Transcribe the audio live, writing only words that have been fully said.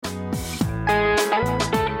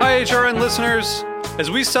HRN listeners.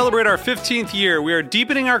 As we celebrate our 15th year, we are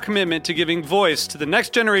deepening our commitment to giving voice to the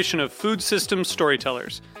next generation of food systems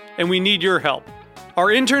storytellers, and we need your help. Our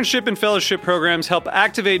internship and fellowship programs help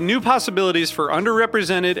activate new possibilities for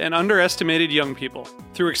underrepresented and underestimated young people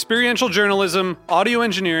through experiential journalism, audio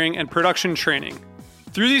engineering, and production training.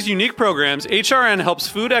 Through these unique programs, HRN helps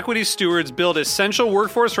food equity stewards build essential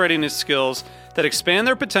workforce readiness skills that expand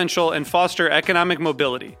their potential and foster economic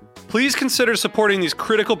mobility. Please consider supporting these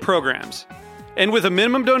critical programs. And with a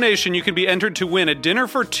minimum donation, you can be entered to win a dinner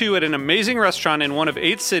for two at an amazing restaurant in one of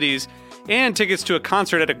 8 cities and tickets to a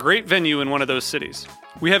concert at a great venue in one of those cities.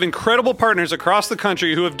 We have incredible partners across the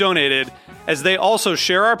country who have donated, as they also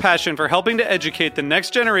share our passion for helping to educate the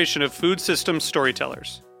next generation of food systems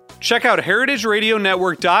storytellers. Check out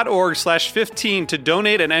heritageradionetwork.org/15 to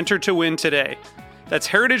donate and enter to win today. That's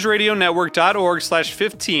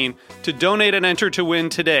heritageradionetwork.org/15 to donate and enter to win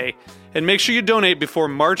today. And make sure you donate before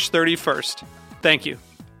March 31st. Thank you.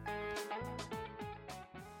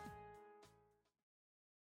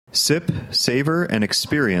 Sip, savor, and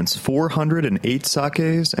experience 408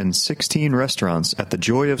 sakes and 16 restaurants at the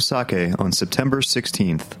Joy of Sake on September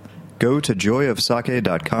 16th. Go to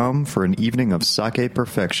joyofsake.com for an evening of sake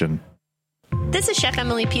perfection. This is Chef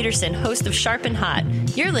Emily Peterson, host of Sharp and Hot.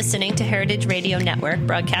 You're listening to Heritage Radio Network,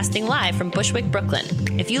 broadcasting live from Bushwick, Brooklyn.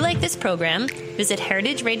 If you like this program, visit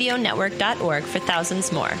heritageradionetwork.org for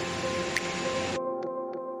thousands more.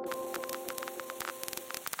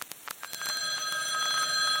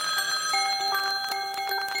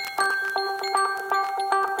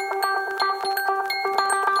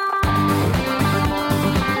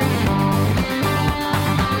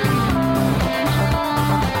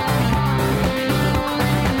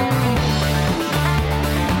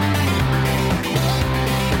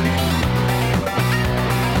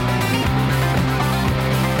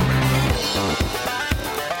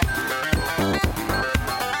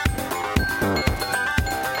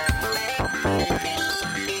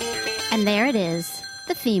 And there it is,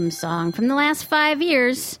 the theme song from the last 5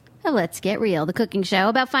 years of Let's Get Real, the cooking show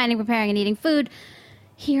about finding, preparing, and eating food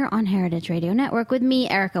here on Heritage Radio Network with me,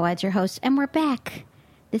 Erica Wides, your host, and we're back.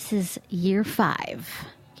 This is year 5.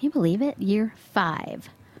 Can you believe it? Year 5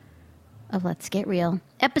 of Let's Get Real.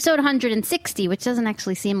 Episode 160, which doesn't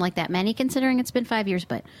actually seem like that many considering it's been 5 years,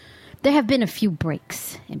 but there have been a few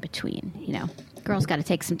breaks in between. You know, girls got to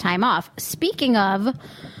take some time off. Speaking of,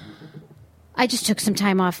 I just took some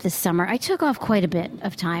time off this summer. I took off quite a bit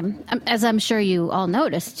of time. As I'm sure you all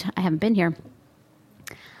noticed, I haven't been here.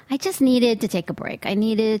 I just needed to take a break. I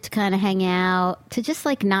needed to kind of hang out, to just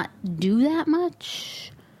like not do that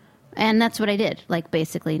much. And that's what I did. Like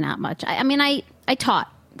basically not much. I mean, I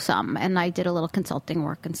taught some and I did a little consulting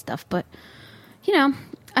work and stuff. But, you know,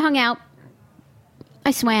 I hung out.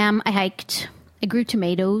 I swam. I hiked. I grew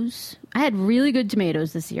tomatoes. I had really good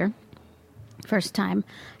tomatoes this year. First time.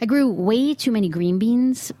 I grew way too many green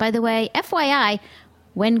beans, by the way. FYI,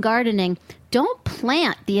 when gardening, don't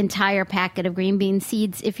plant the entire packet of green bean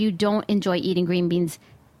seeds if you don't enjoy eating green beans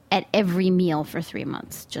at every meal for 3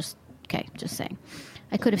 months. Just saying.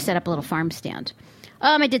 I could have set up a little farm stand.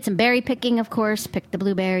 I did some berry picking, of course. Picked the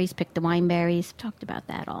blueberries, picked the wineberries. Talked about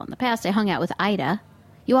that all in the past. I hung out with Ida.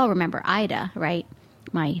 You all remember Ida, right?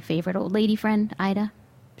 My favorite old lady friend, Ida.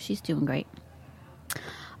 She's doing great.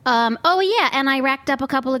 And I racked up a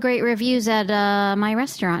couple of great reviews at my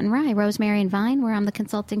restaurant in Rye, Rosemary and Vine, where I'm the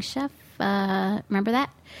consulting chef. Remember that?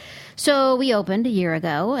 So we opened a year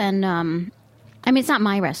ago, and I mean, it's not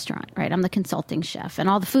my restaurant, right? I'm the consulting chef, and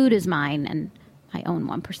all the food is mine, and I own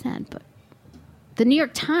 1%. But the New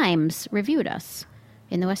York Times reviewed us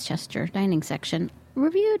in the Westchester dining section.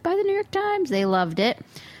 Reviewed by the New York Times. They loved it.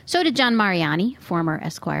 So did John Mariani, former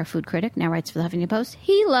Esquire food critic, now writes for the Huffington Post.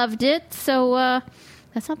 He loved it, so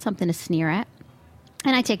that's not something to sneer at.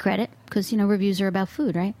 And I take credit, because, you know, reviews are about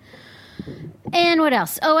food, right? And what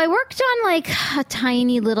else? Oh, I worked on, like, a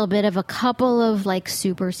tiny little bit of a couple of, like,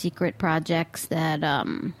 super secret projects that,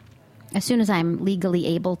 as soon as I'm legally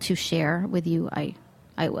able to share with you, I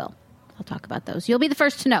will. I'll talk about those. You'll be the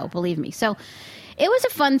first to know, believe me. So it was a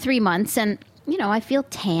fun 3 months, and, you know, I feel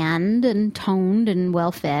tanned and toned and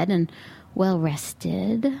well-fed and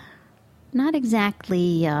well-rested. Not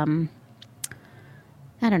exactly,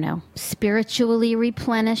 I don't know, spiritually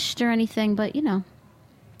replenished or anything, but, you know,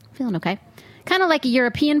 feeling okay. Kind of like a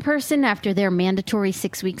European person after their mandatory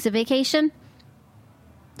 6 weeks of vacation.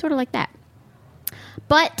 Sort of like that.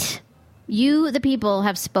 But you, the people,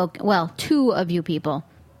 have spoken, well, 2 of you people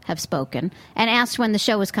have spoken and asked when the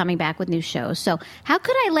show was coming back with new shows. So how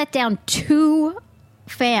could I let down 2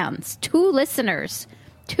 fans, 2 listeners,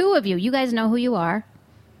 2 of you? You guys know who you are.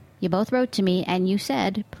 You both wrote to me and you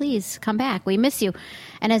said, please come back. We miss you.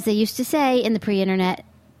 And as they used to say in the pre-internet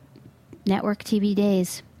network TV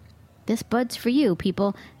days, this bud's for you,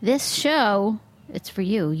 people. This show, it's for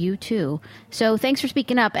you. You too. So thanks for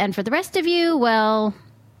speaking up. And for the rest of you, well,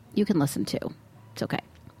 you can listen too. It's okay.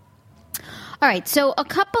 All right. So a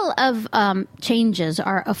couple of changes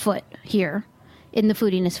are afoot here in the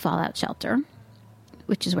Foodiness Fallout Shelter,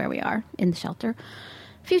 which is where we are in the shelter.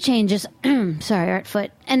 A few changes, sorry, are at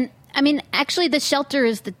foot. And, I mean, actually, the shelter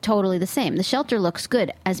is totally the same. The shelter looks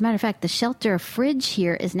good. As a matter of fact, the shelter fridge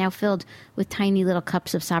here is now filled with tiny little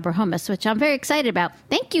cups of Sabra hummus, which I'm very excited about.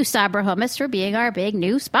 Thank you, Sabra Hummus, for being our big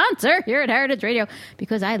new sponsor here at Heritage Radio,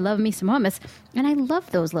 because I love me some hummus. And I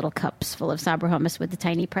love those little cups full of Sabra hummus with the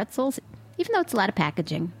tiny pretzels. Even though it's a lot of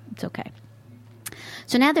packaging, it's okay.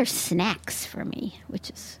 So now there's snacks for me,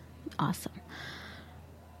 which is awesome.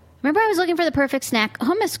 Remember, I was looking for the perfect snack.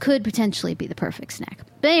 Hummus could potentially be the perfect snack.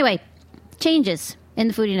 But anyway, changes in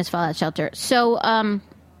the Foodiness Fallout Shelter. So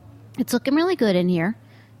it's looking really good in here.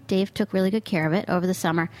 Dave took really good care of it over the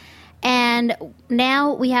summer. And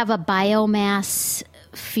now we have a biomass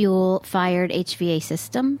fuel-fired HVAC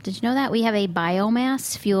system. Did you know that? We have a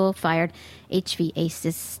biomass fuel-fired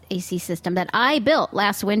HVAC system that I built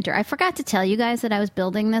last winter. I forgot to tell you guys that I was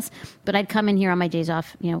building this, but I'd come in here on my days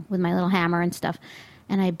off, with my little hammer and stuff.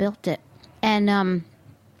 And I built it. And,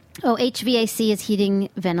 HVAC is heating,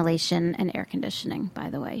 ventilation, and air conditioning, by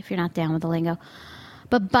the way, if you're not down with the lingo.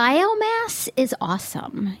 But biomass is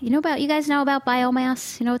awesome. You guys know about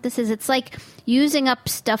biomass? You know what this is? It's like using up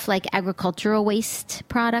stuff like agricultural waste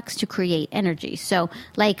products to create energy. So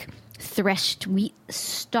like threshed wheat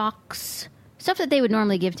stalks, stuff that they would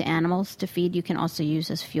normally give to animals to feed, you can also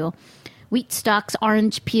use as fuel. Wheat stalks,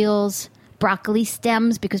 orange peels, broccoli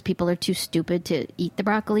stems, because people are too stupid to eat the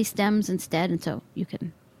broccoli stems instead. And so you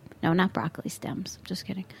can, no, not broccoli stems. Just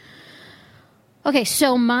kidding. Okay,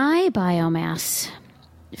 so my biomass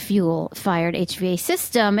fuel-fired HVAC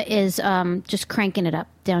system is just cranking it up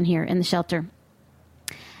down here in the shelter.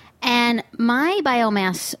 And my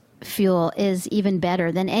biomass fuel is even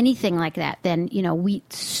better than anything like that, than,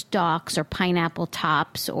 wheat stalks or pineapple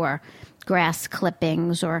tops or grass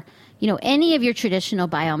clippings or, any of your traditional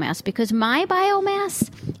biomass, because my biomass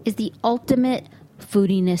is the ultimate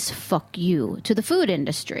foodiness fuck you to the food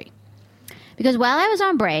industry. Because while I was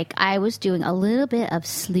on break, I was doing a little bit of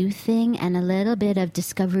sleuthing and a little bit of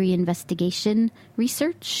discovery investigation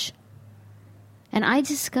research. And I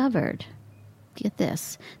discovered, get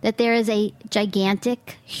this, that there is a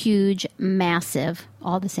gigantic, huge, massive,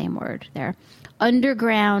 all the same word there,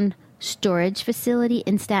 underground storage facility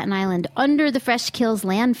in Staten Island under the Fresh Kills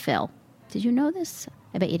landfill. Did you know this?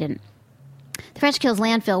 I bet you didn't. The Fresh Kills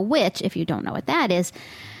landfill, which, if you don't know what that is,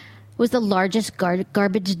 was the largest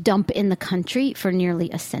garbage dump in the country for nearly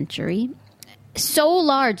a century. So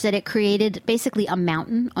large that it created basically a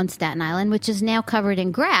mountain on Staten Island, which is now covered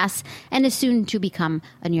in grass and is soon to become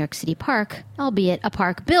a New York City park, albeit a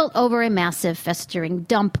park built over a massive festering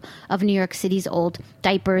dump of New York City's old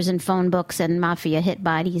diapers and phone books and mafia hit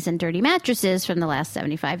bodies and dirty mattresses from the last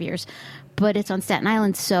 75 years. But it's on Staten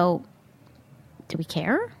Island, so do we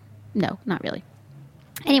care? No, not really.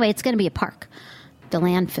 Anyway, it's going to be a park. The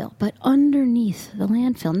landfill. But underneath the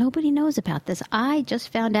landfill, nobody knows about this. I just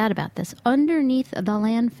found out about this. Underneath the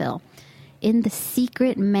landfill, in the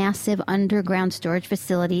secret, massive underground storage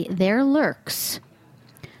facility, there lurks,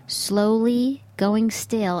 slowly going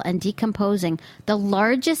stale and decomposing, the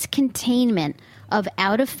largest containment of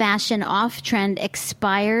out-of-fashion, off-trend,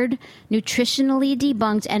 expired, nutritionally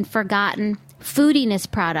debunked, and forgotten foodiness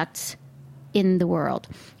products in the world.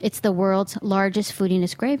 It's the world's largest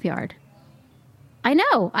foodiness graveyard. I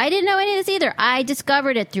know. I didn't know any of this either. I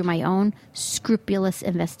discovered it through my own scrupulous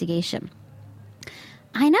investigation.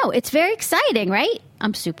 I know. It's very exciting, right?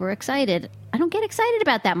 I'm super excited. I don't get excited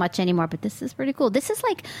about that much anymore, but this is pretty cool. This is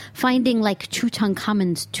like finding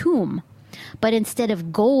Tutankhamun's tomb. But instead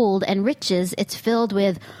of gold and riches, it's filled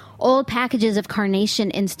with old packages of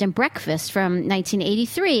Carnation Instant Breakfast from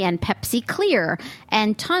 1983 and Pepsi Clear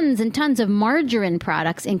and tons of margarine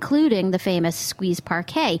products, including the famous Squeeze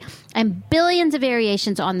Parquet, and billions of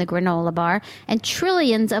variations on the granola bar and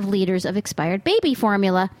trillions of liters of expired baby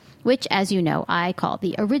formula, which, as you know, I call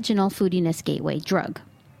the original foodiness gateway drug.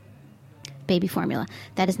 Baby formula.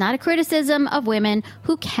 That is not a criticism of women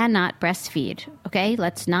who cannot breastfeed. Okay?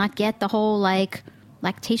 Let's not get the whole,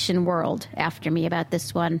 lactation world after me about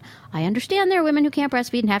this one. I understand there are women who can't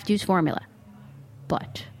breastfeed and have to use formula.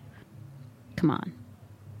 But, come on.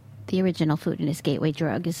 The original Foodiness Gateway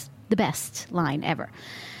drug is the best line ever.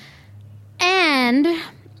 And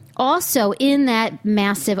also in that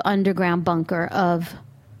massive underground bunker of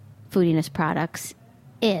Foodiness products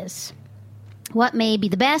is. What may be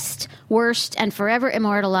the best, worst, and forever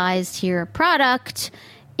immortalized here product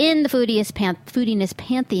in the Foodiness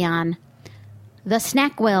pantheon? The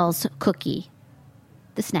Snackwell's cookie.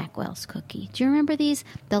 The Snackwell's cookie. Do you remember these?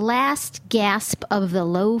 The last gasp of the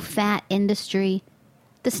low-fat industry.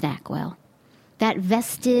 The Snackwell. That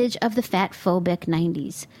vestige of the fat-phobic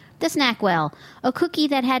 90s. The Snackwell, a cookie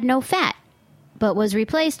that had no fat, but was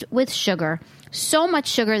replaced with sugar. So much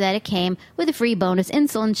sugar that it came with a free bonus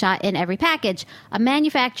insulin shot in every package. A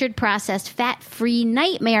manufactured, processed, fat-free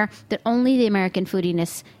nightmare that only the American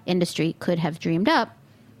foodiness industry could have dreamed up.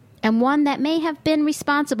 And one that may have been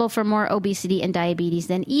responsible for more obesity and diabetes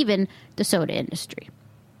than even the soda industry.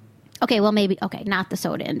 Okay, well, maybe, not the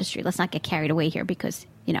soda industry. Let's not get carried away here because,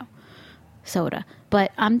 soda.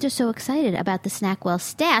 But I'm just so excited about the Snackwell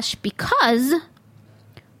stash because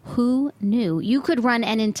who knew? You could run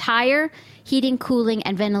an entire heating, cooling,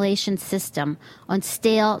 and ventilation system on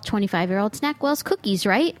stale 25-year-old Snackwell's cookies,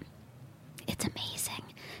 right? It's amazing.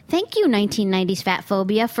 Thank you, 1990s fat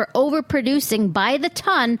phobia, for overproducing by the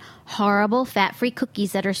ton horrible fat-free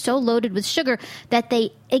cookies that are so loaded with sugar that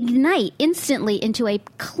they ignite instantly into a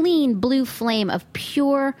clean blue flame of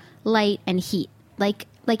pure light and heat, like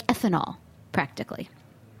ethanol, practically.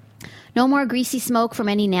 No more greasy smoke from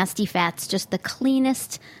any nasty fats, just the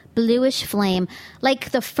cleanest bluish flame,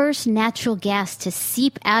 like the first natural gas to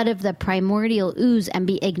seep out of the primordial ooze and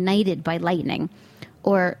be ignited by lightning.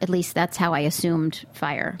 Or at least that's how I assumed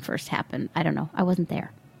fire first happened. I don't know. I wasn't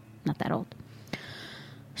there. Not that old.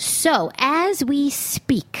 So, as we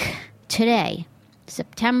speak today,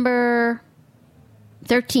 September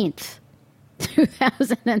 13th,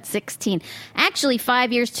 2016, actually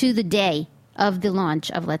 5 years to the day of the launch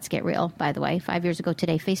of Let's Get Real, by the way. 5 years ago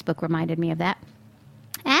today, Facebook reminded me of that.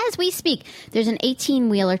 As we speak, there's an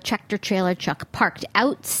 18-wheeler tractor-trailer truck parked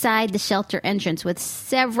outside the shelter entrance with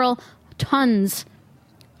several tons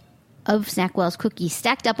of Snackwell's cookies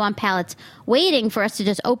stacked up on pallets, waiting for us to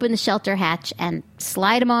just open the shelter hatch and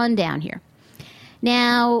slide them on down here.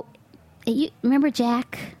 Now, you remember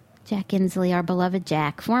Jack Inslee, our beloved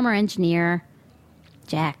Jack, former engineer.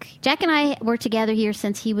 Jack and I were together here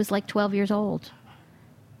since he was like 12 years old.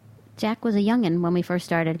 Jack was a youngin' when we first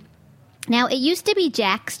started. Now, it used to be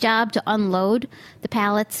Jack's job to unload the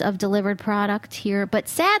pallets of delivered product here, but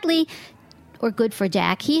sadly, or good for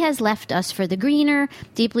Jack, he has left us for the greener,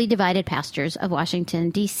 deeply divided pastures of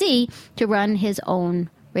Washington, D.C. to run his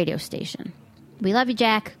own radio station. We love you,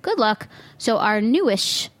 Jack. Good luck. So our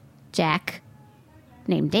newish Jack,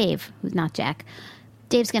 named Dave, who's not Jack,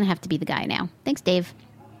 Dave's going to have to be the guy now. Thanks, Dave.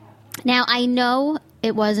 Now, I know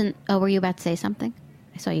it wasn't... Oh, were you about to say something?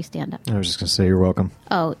 I saw you stand up. I was just going to say you're welcome.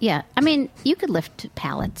 Oh, yeah. I mean, you could lift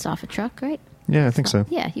pallets off a truck, right? Yeah, I think so.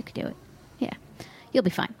 Yeah, you could do it. Yeah. You'll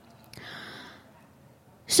be fine.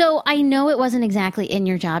 So I know it wasn't exactly in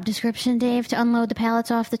your job description, Dave, to unload the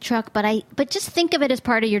pallets off the truck, but just think of it as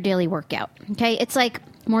part of your daily workout, okay? It's like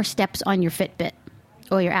more steps on your Fitbit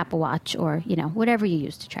or your Apple Watch or, whatever you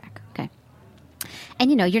use to track, okay? And,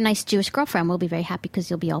 your nice Jewish girlfriend will be very happy because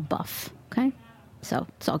you'll be all buff, okay? So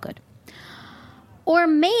it's all good. Or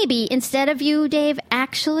maybe instead of you, Dave,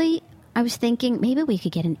 actually, I was thinking maybe we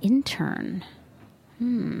could get an intern.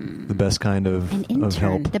 The best kind of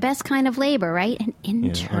help. The best kind of labor, right? An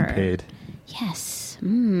intern. Yeah, unpaid. Yes.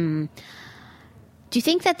 Do you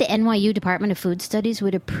think that the NYU Department of Food Studies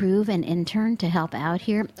would approve an intern to help out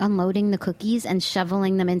here, unloading the cookies and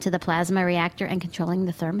shoveling them into the plasma reactor and controlling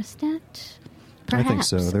the thermostat?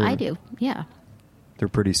 Perhaps. I think so. I do, yeah. They're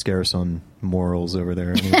pretty scarce on morals over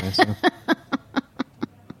there anyway, so...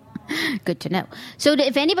 Good to know. So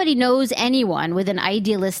if anybody knows anyone with an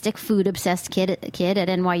idealistic food-obsessed kid at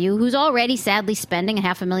NYU who's already sadly spending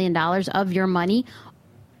 $500,000 of your money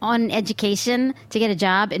on education to get a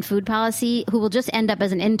job in food policy, who will just end up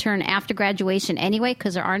as an intern after graduation anyway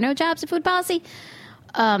because there are no jobs in food policy,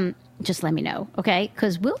 just let me know, okay?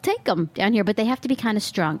 Because we'll take them down here, but they have to be kind of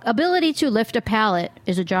strong. Ability to lift a pallet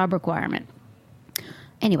is a job requirement.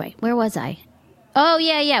 Anyway, where was I? Oh,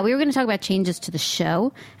 yeah. We were going to talk about changes to the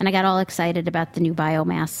show, and I got all excited about the new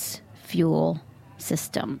biomass fuel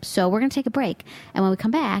system. So we're going to take a break, and when we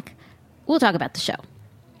come back, we'll talk about the show.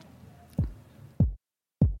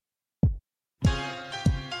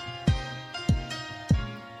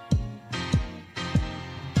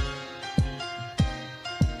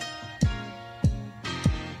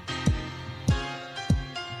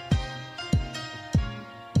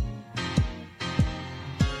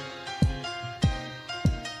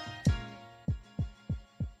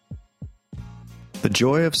 The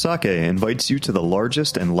Joy of Sake invites you to the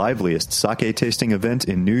largest and liveliest sake tasting event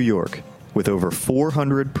in New York. With over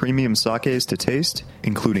 400 premium sakes to taste,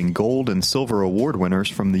 including gold and silver award winners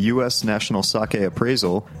from the U.S. National Sake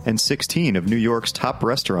Appraisal and 16 of New York's top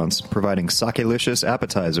restaurants providing sake-licious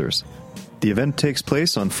appetizers. The event takes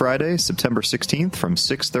place on Friday, September 16th from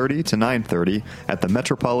 6:30 to 9:30 at the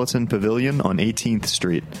Metropolitan Pavilion on 18th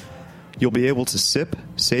Street. You'll be able to sip,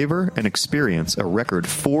 savor, and experience a record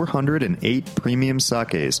 408 premium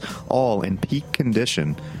sakes, all in peak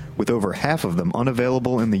condition, with over half of them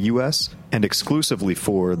unavailable in the U.S. and exclusively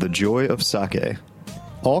for the Joy of Sake.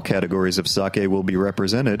 All categories of sake will be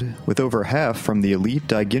represented, with over half from the elite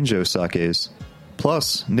Daiginjo sakes.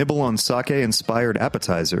 Plus, nibble on sake-inspired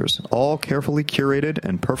appetizers, all carefully curated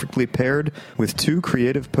and perfectly paired with 2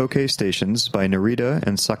 creative poke stations by Narita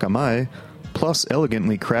and Sakamai, plus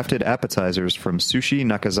elegantly crafted appetizers from Sushi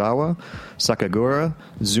Nakazawa, Sakagura,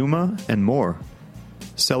 Zuma, and more.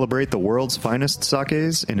 Celebrate the world's finest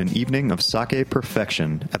sakes in an evening of sake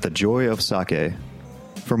perfection at the Joy of Sake.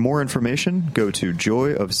 For more information, go to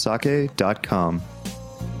joyofsake.com.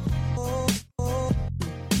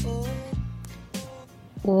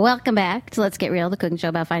 Welcome back to Let's Get Real, the cooking show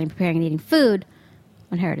about finding, preparing, and eating food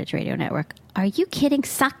on Heritage Radio Network. Are you kidding?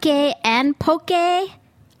 Sake and poke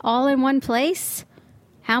all in one place?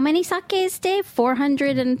 How many sakes, Dave?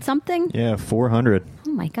 400 and something? Yeah, 400.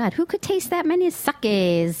 Oh, my God. Who could taste that many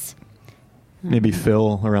sakes? Maybe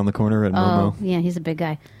Phil around the corner at Momo. Oh, yeah, he's a big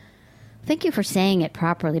guy. Thank you for saying it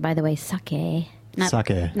properly, by the way. Sake.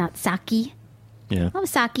 Sake. Not sake. Yeah. Oh,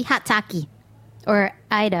 sake. Hot sake. Or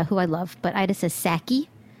Ida, who I love, but Ida says sake.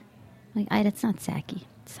 Like, Ida, it's not sake.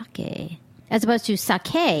 It's sake. As opposed to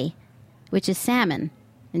sake, which is salmon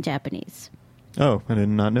in Japanese. Oh, I did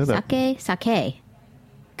not know that. Sake.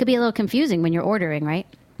 Could be a little confusing when you're ordering, right?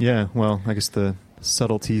 Yeah, well, I guess the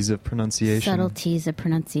subtleties of pronunciation.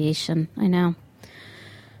 I know.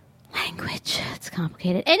 Language. It's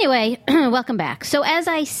complicated. Anyway, welcome back. So as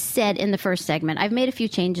I said in the first segment, I've made a few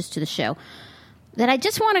changes to the show that I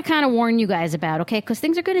just want to kind of warn you guys about, okay? Because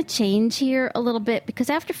things are going to change here a little bit. Because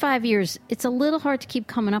after 5 years, it's a little hard to keep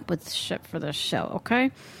coming up with shit for this show, okay?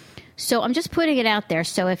 So I'm just putting it out there.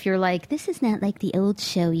 So if you're like, this is not like the old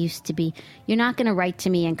show used to be, you're not going to write to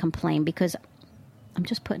me and complain because I'm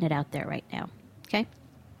just putting it out there right now, okay?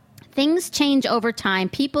 Things change over time.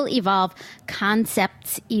 People evolve.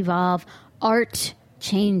 Concepts evolve. Art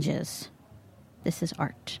changes. This is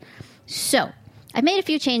art. So I made a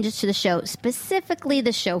few changes to the show, specifically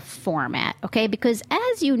the show format, okay? Because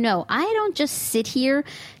as you know, I don't just sit here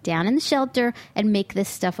down in the shelter and make this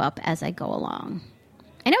stuff up as I go along.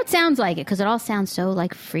 I know it sounds like it because it all sounds so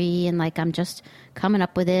like free and like I'm just coming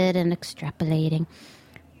up with it and extrapolating.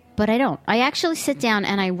 But I don't. I actually sit down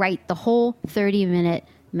and I write the whole 30-minute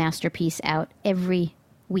masterpiece out every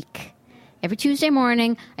week. Every Tuesday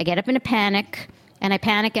morning, I get up in a panic, and I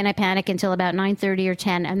panic until about 9:30 or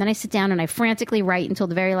 10, and then I sit down and I frantically write until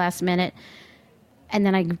the very last minute, and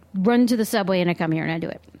then I run to the subway and I come here and I do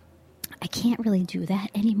it. I can't really do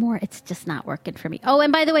that anymore. It's just not working for me. Oh,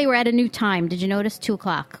 and by the way, we're at a new time. Did you notice? 2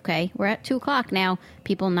 o'clock, okay? We're at 2 o'clock now.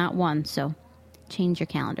 People, not 1, so change your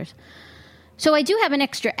calendars. So I do have an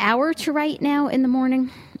extra hour to write now in the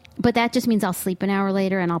morning, but that just means I'll sleep an hour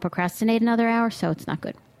later and I'll procrastinate another hour, so it's not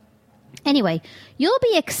good. Anyway, you'll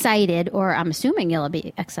be excited, or I'm assuming you'll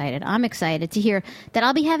be excited. I'm excited to hear that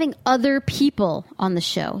I'll be having other people on the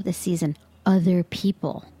show this season. Other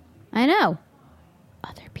people. I know.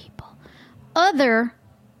 Other people. Other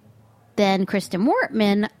than Kristen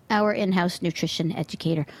Wortman, our in-house nutrition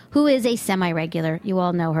educator, who is a semi-regular. You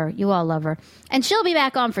all know her. You all love her. And she'll be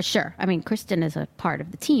back on for sure. I mean, Kristen is a part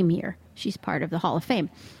of the team here. She's part of the Hall of Fame.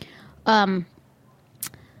 And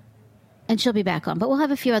she'll be back on. But we'll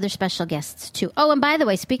have a few other special guests, too. Oh, and by the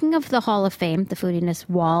way, speaking of the Hall of Fame, the Foodiness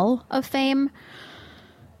Wall of Fame,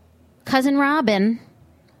 Cousin Robin,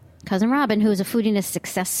 who is a Foodiness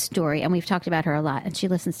success story, and we've talked about her a lot, and she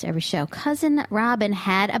listens to every show. Cousin Robin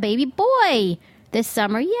had a baby boy this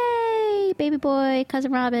summer. Yay! Baby boy,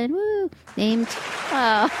 Cousin Robin. Woo! Named...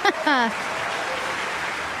 Oh.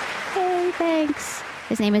 Hey, thanks.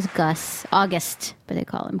 His name is Gus. August, but they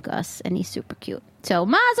call him Gus, and he's super cute. So,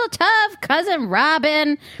 Mazel Tov, Cousin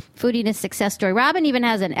Robin. Foodiness success story. Robin even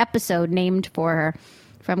has an episode named for her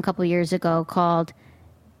from a couple years ago called...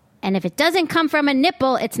 And if it doesn't come from a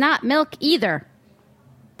nipple, it's not milk either.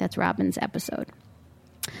 That's Robin's episode.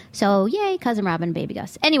 So, yay, Cousin Robin, Baby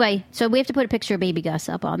Gus. Anyway, so we have to put a picture of Baby Gus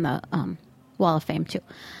up on the Wall of Fame, too.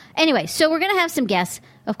 Anyway, so we're going to have some guests.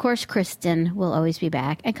 Of course, Kristen will always be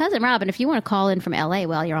back. And Cousin Robin, if you want to call in from L.A.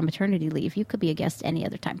 while you're on maternity leave, you could be a guest any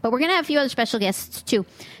other time. But we're going to have a few other special guests, too,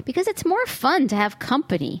 because it's more fun to have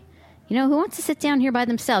company. You know, who wants to sit down here by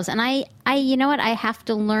themselves? And I you know what? I have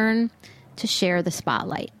to learn to share the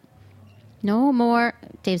spotlight. No more,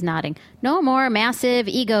 Dave's nodding, no more massive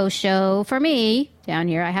ego show for me down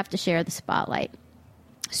here. I have to share the spotlight.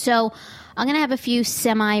 So I'm going to have a few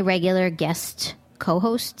semi-regular guest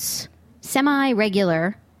co-hosts, and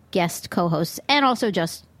also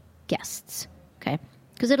just guests, okay?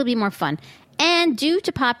 Because it'll be more fun. And due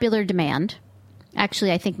to popular demand,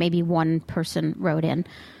 actually, I think maybe one person wrote in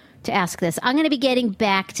to ask this. I'm going to be getting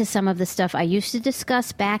back to some of the stuff I used to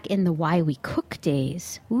discuss back in the Why We Cook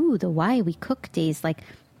days. Ooh, the Why We Cook days, like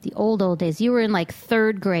the old days. You were in like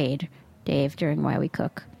 3rd grade, Dave, during Why We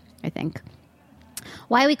Cook, I think.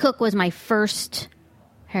 Why We Cook was my first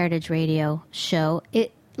Heritage Radio show.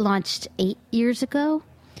 It launched 8 years ago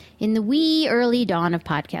in the wee early dawn of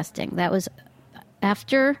podcasting. That was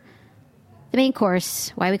after the main course.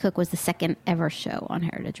 Why We Cook was the 2nd ever show on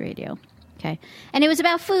Heritage Radio. Okay. And it was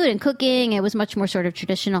about food and cooking. It was much more sort of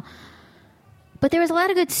traditional. But there was a lot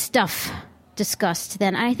of good stuff discussed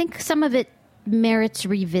then. I think some of it merits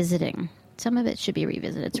revisiting. Some of it should be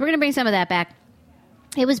revisited. So we're going to bring some of that back.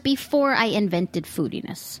 It was before I invented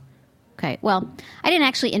Foodiness. Okay. Well, I didn't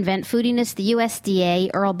actually invent Foodiness. The USDA,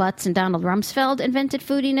 Earl Butz and Donald Rumsfeld invented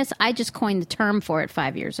Foodiness. I just coined the term for it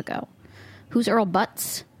 5 years ago. Who's Earl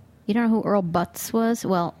Butz? You don't know who Earl Butz was?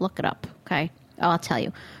 Well, look it up. Okay. I'll tell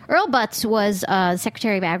you. Earl Butz was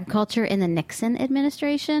Secretary of Agriculture in the Nixon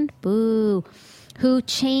administration. Boo. Who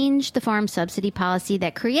changed the farm subsidy policy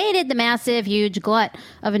that created the massive, huge glut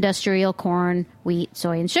of industrial corn, wheat,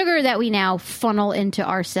 soy, and sugar that we now funnel into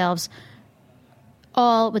ourselves,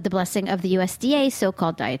 all with the blessing of the USDA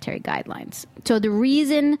so-called dietary guidelines. So the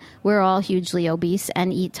reason we're all hugely obese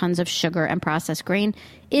and eat tons of sugar and processed grain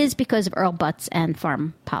is because of Earl Butz and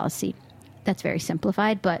farm policy. That's very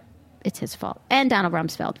simplified, but it's his fault. And Donald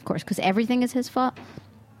Rumsfeld, of course, because everything is his fault.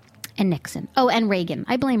 And Nixon. Oh, and Reagan.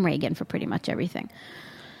 I blame Reagan for pretty much everything.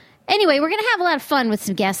 Anyway, we're going to have a lot of fun with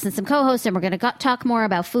some guests and some co-hosts, and we're going to talk more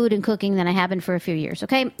about food and cooking than I have been for a few years,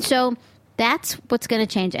 okay? So that's what's going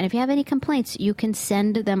to change. And if you have any complaints, you can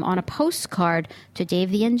send them on a postcard to Dave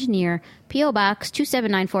the Engineer, P.O. Box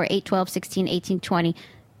 2794 812 16 1820,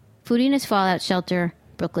 Foodiness Fallout Shelter,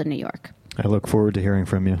 Brooklyn, New York. I look forward to hearing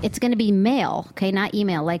from you. It's going to be mail, okay, not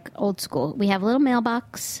email, like old school. We have a little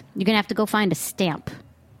mailbox. You're going to have to go find a stamp.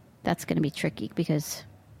 That's going to be tricky because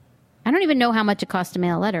I don't even know how much it costs to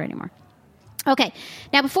mail a letter anymore. Okay,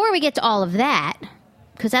 now before we get to all of that,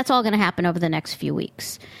 because that's all going to happen over the next few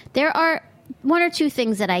weeks, there are one or two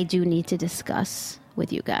things that I do need to discuss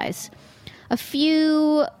with you guys. A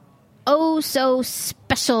few so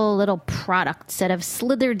special little products that have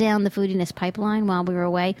slithered down the Foodiness pipeline while we were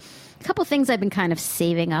away. A couple things I've been kind of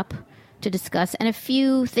saving up to discuss, and a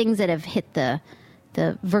few things that have hit the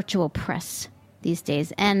virtual press these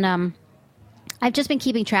days. And I've just been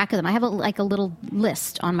keeping track of them. I have a little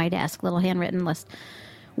list on my desk, little handwritten list,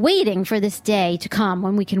 waiting for this day to come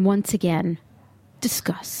when we can once again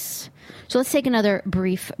discuss. So let's take another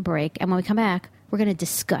brief break, and when we come back, we're going to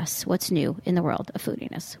discuss what's new in the world of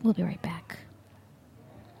foodiness. We'll be right back.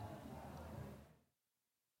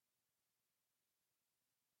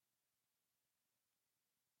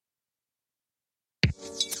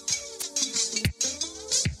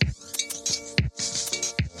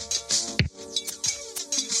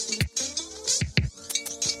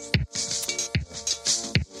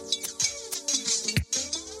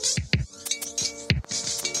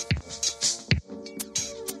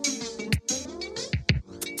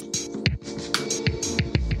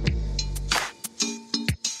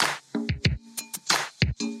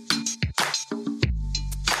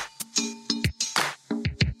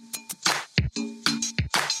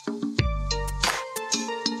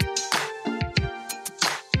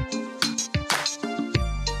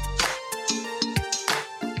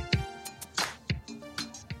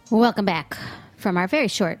 Welcome back from our very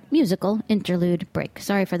short musical interlude break.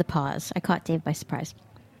 Sorry for the pause. I caught Dave by surprise.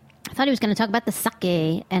 I thought he was going to talk about the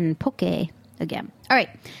sake and poke again. All right.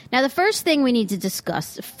 Now, the first thing we need to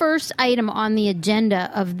discuss, the first item on the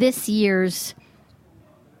agenda of this year's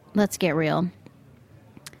Let's Get Real,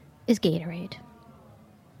 is Gatorade.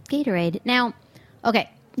 Gatorade. Now, okay,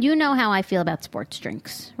 you know how I feel about sports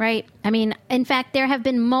drinks, right? I mean, in fact, there have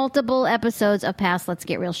been multiple episodes of past Let's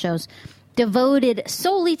Get Real shows devoted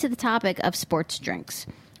solely to the topic of sports drinks.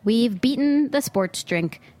 We've beaten the sports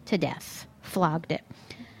drink to death, flogged it.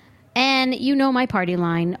 And you know my party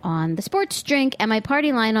line on the sports drink, and my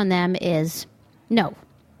party line on them is no.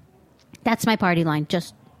 That's my party line.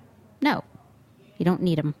 Just no. You don't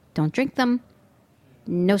need them. Don't drink them.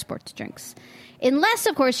 No sports drinks. Unless,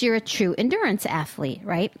 of course, you're a true endurance athlete,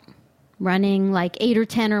 right? Running like 8 or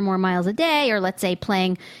 10 or more miles a day, or let's say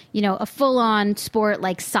playing, a full-on sport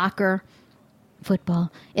like soccer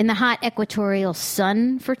football in the hot equatorial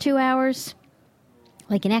sun for 2 hours,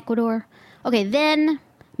 like in Ecuador, okay, then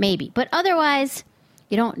maybe. But otherwise,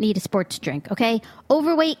 you don't need a sports drink, okay?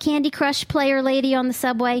 Overweight Candy Crush player lady on the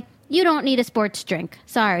subway, you don't need a sports drink.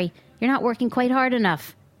 Sorry, you're not working quite hard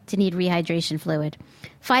enough to need rehydration fluid.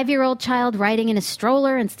 5-year-old child riding in a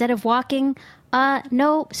stroller instead of walking,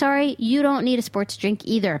 no, sorry, you don't need a sports drink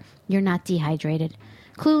either. You're not dehydrated.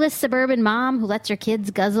 Clueless suburban mom who lets her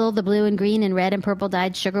kids guzzle the blue and green and red and purple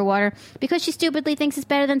dyed sugar water because she stupidly thinks it's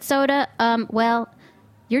better than soda, well,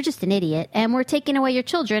 you're just an idiot, and we're taking away your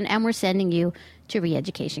children, and we're sending you to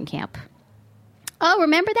re-education camp. Oh,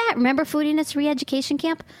 remember that? Remember Foodiness re-education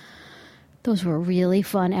camp? Those were really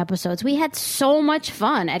fun episodes. We had so much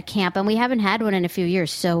fun at camp, and we haven't had one in a few years,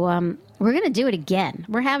 so we're going to do it again.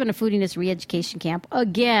 We're having a Foodiness re-education camp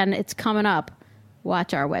again. It's coming up.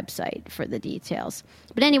 Watch our website for the details.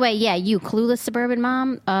 But anyway, yeah, you clueless suburban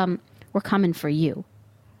mom, we're coming for you,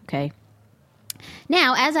 okay?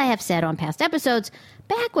 Now, as I have said on past episodes,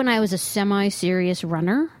 back when I was a semi-serious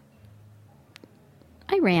runner,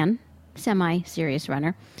 I ran, semi-serious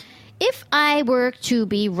runner. If I were to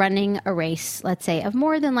be running a race, let's say, of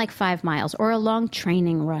more than like 5 miles or a long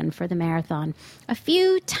training run for the marathon, a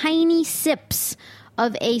few tiny sips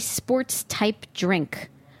of a sports-type drink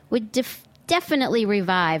would definitely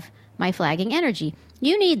revive my flagging energy.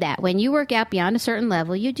 You need that. When you work out beyond a certain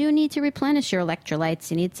level, you do need to replenish your electrolytes.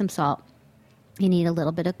 You need some salt. You need a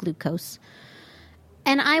little bit of glucose.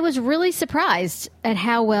 And I was really surprised at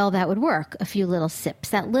how well that would work. A few little sips.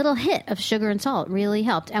 That little hit of sugar and salt really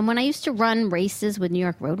helped. And when I used to run races with New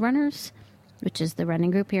York Roadrunners, which is the running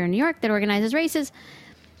group here in New York that organizes races,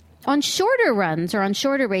 on shorter runs or on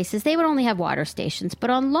shorter races, they would only have water stations. But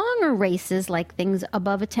on longer races, like things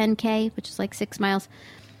above a 10K, which is like 6 miles,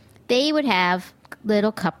 they would have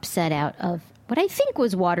little cups set out of what I think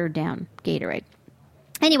was watered down Gatorade.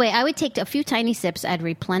 Anyway, I would take a few tiny sips. I'd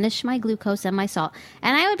replenish my glucose and my salt,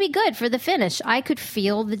 and I would be good for the finish. I could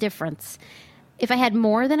feel the difference. If I had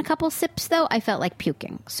more than a couple sips, though, I felt like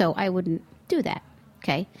puking, so I wouldn't do that.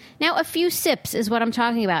 Okay. Now, a few sips is what I'm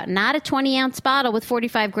talking about, not a 20-ounce bottle with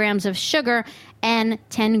 45 grams of sugar and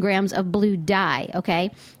 10 grams of blue dye,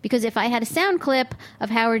 okay? Because if I had a sound clip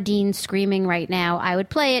of Howard Dean screaming right now, I would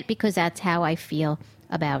play it because that's how I feel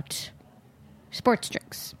about sports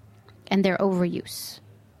drinks and their overuse.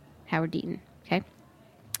 Howard Dean, okay?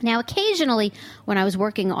 Now, occasionally, when I was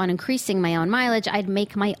working on increasing my own mileage, I'd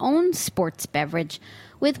make my own sports beverage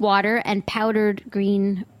with water and powdered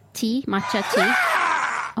green tea, matcha tea.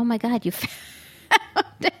 Oh, my God, you found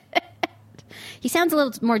it. He sounds a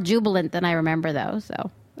little more jubilant than I remember, though, so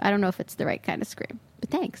I don't know if it's the right kind of scream, but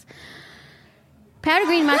thanks. Powdered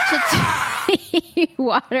green matcha tea,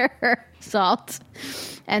 water, salt,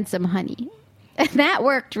 and some honey. And that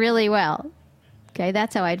worked really well. Okay,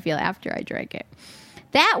 that's how I'd feel after I drank it.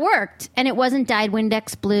 That worked, and it wasn't dyed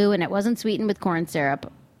Windex blue, and it wasn't sweetened with corn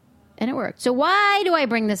syrup, and it worked. So why do I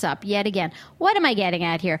bring this up yet again? What am I getting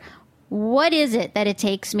at here? What is it that it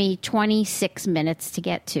takes me 26 minutes to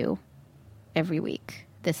get to every week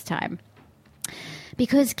this time?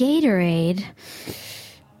 Because Gatorade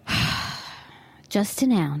just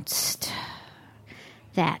announced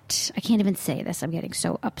that, I can't even say this, I'm getting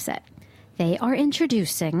so upset. They are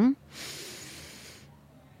introducing...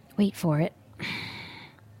 Wait for it.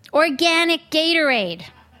 Organic Gatorade.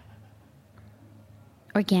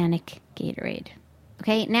 Organic Gatorade.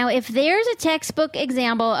 Okay, now if there's a textbook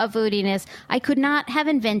example of foodiness, I could not have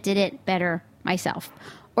invented it better myself.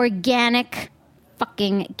 Organic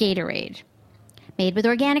fucking Gatorade. Made with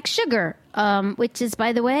organic sugar, which is,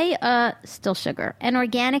 by the way, still sugar. And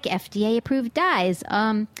organic FDA-approved dyes.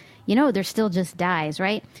 They're still just dyes,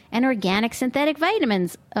 right? And organic synthetic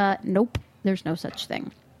vitamins. Nope, there's no such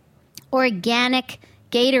thing. Organic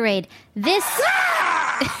Gatorade. This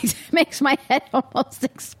makes my head almost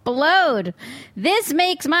explode. This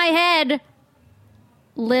makes my head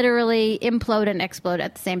literally implode and explode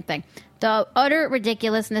at the same thing. The utter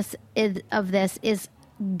ridiculousness of this is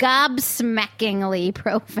gobsmackingly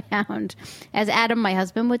profound. As Adam, my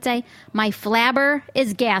husband, would say, my flabber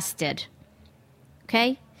is gasted.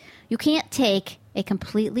 Okay? You can't take a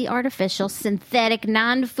completely artificial, synthetic,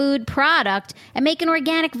 non-food product and make an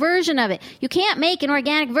organic version of it. You can't make an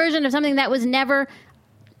organic version of something that was never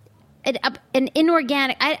an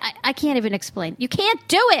inorganic... I can't even explain. You can't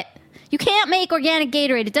do it. You can't make organic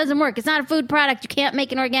Gatorade. It doesn't work. It's not a food product. You can't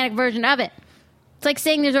make an organic version of it. It's like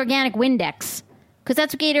saying there's organic Windex, because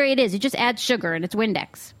that's what Gatorade is. You just add sugar and it's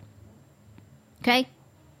Windex. Okay?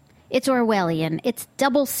 It's Orwellian. It's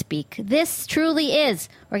doublespeak. This truly is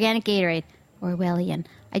organic Gatorade. Orwellian.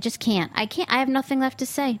 I just can't. I have nothing left to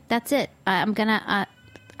say. That's it. I'm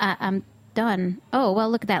done. Oh, well,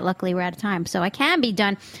 look at that. Luckily, we're out of time. So I can be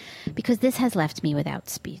done because this has left me without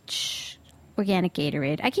speech. Organic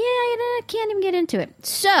Gatorade. I can't even get into it.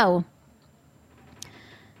 So,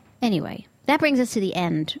 anyway, that brings us to the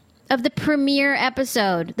end of the premiere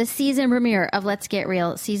episode, the season premiere of Let's Get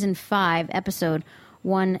Real, Season 5, Episode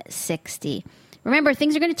 160. Remember,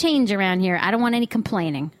 things are going to change around here. I don't want any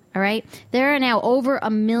complaining, all right? There are now over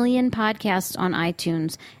 1 million podcasts on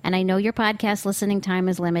iTunes, and I know your podcast listening time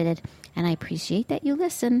is limited, and I appreciate that you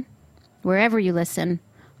listen, wherever you listen,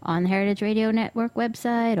 on the Heritage Radio Network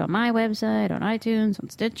website, on my website, on iTunes, on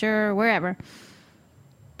Stitcher, wherever.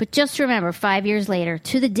 But just remember, 5 years later,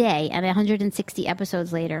 to the day, and 160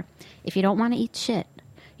 episodes later, if you don't want to eat shit,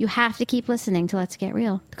 you have to keep listening to Let's Get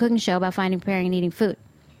Real, the cooking show about finding, preparing, and eating food.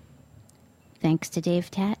 Thanks to Dave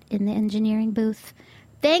Tatt in the engineering booth.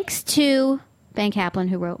 Thanks to Ben Kaplan,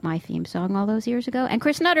 who wrote my theme song all those years ago, and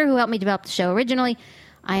Chris Nutter, who helped me develop the show originally.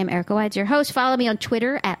 I am Erica Wides, your host. Follow me on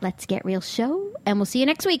Twitter at Let's Get Real Show, and we'll see you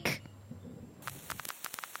next week.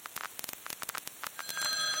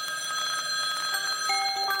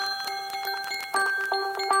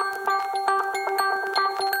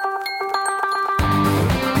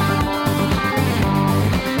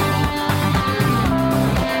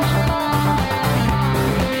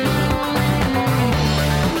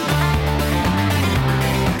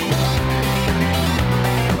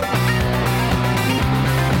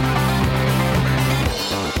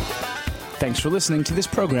 Thanks for listening to this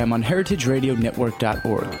program on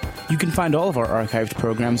heritageradionetwork.org. You can find all of our archived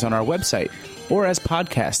programs on our website or as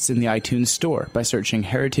podcasts in the iTunes Store by searching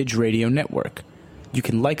Heritage Radio Network. You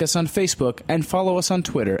can like us on Facebook and follow us on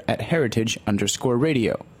Twitter at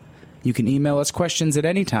 @heritage_radio. You can email us questions at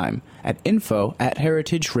any time at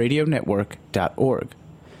info@heritageradionetwork.org.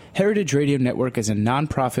 Heritage Radio Network is a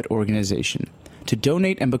nonprofit organization. To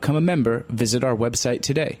donate and become a member, visit our website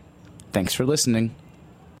today. Thanks for listening.